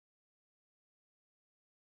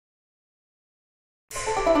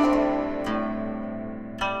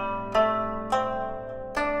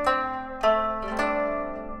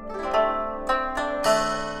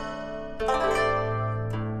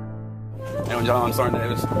and gentlemen, I'm Sergeant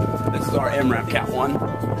Davis. This is our MRAP Cat 1.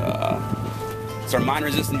 It's our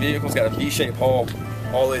mine-resistant vehicle. It's got a V-shaped hull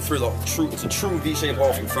all the way through it's a true V-shaped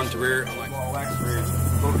hull from front to rear. Like all wax rear,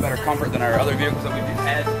 a little bit better comfort than our other vehicles that we've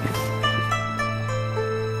had.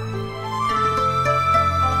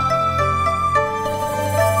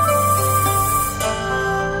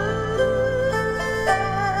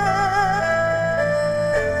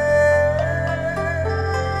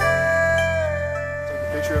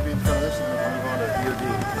 Picture of you in front of this and then we'll move on to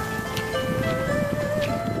EOD.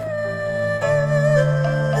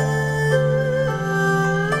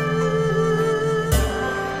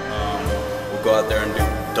 We'll go out there and do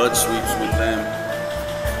dud sweeps with them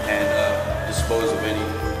and dispose of any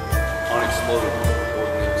unexploded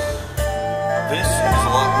ordnance. This is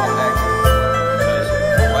a lot more accurate because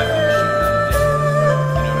the rifle machine at a distance,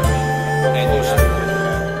 you know what I mean? And you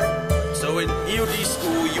should. So in EOD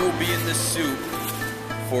school, you'll be in this suit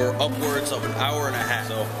for upwards of an hour and a half.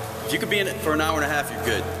 So if you could be in it for an hour and a half, you're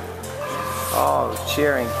good. Oh,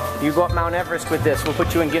 Chhiring. You go up Mount Everest with this. We'll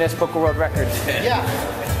put you in Guinness Book of World Records. Yeah.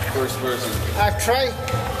 First person. I've tried.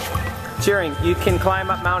 Chhiring, you can climb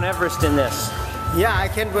up Mount Everest in this. Yeah, I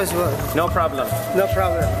can as well. No problem. No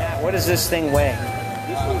problem. What does this thing weigh?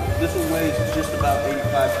 This one weighs just about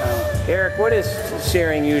 85 pounds. Eric, what is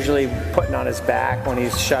Chhiring usually putting on his back when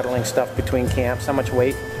he's shuttling stuff between camps? How much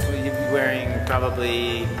weight? You'd be wearing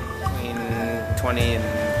probably between 20 and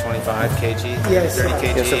 25 kg, Yes. 30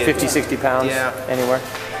 kg. Yeah, so 50, 60 pounds Yeah. anywhere?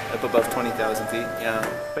 Up above 20,000 feet, yeah.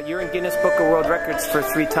 But you're in Guinness Book of World Records for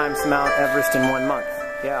 3 times Mount Everest in 1 month.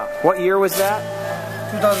 Yeah. What year was that?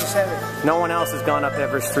 2007. No one else has gone up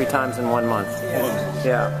Everest 3 times in 1 month.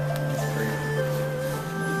 Yeah.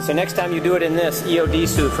 So next time you do it in this EOD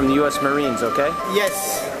suit from the U.S. Marines, okay?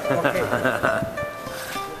 Yes. Okay.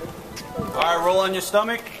 All right, roll on your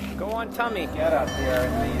stomach. Go on tummy. Get up here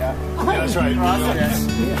in the Yeah, that's right. process.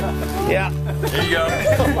 Yeah. There you go.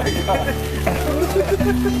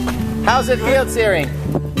 How's it feel, Chhiring?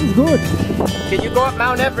 It's good. Can you go up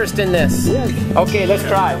Mount Everest in this? Yes. Okay, let's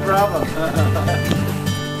try. No problem.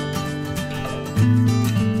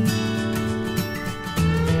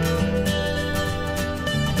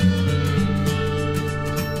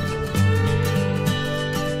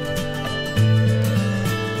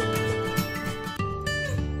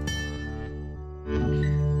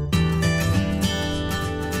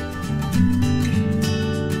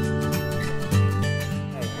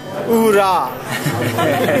 Hoorah!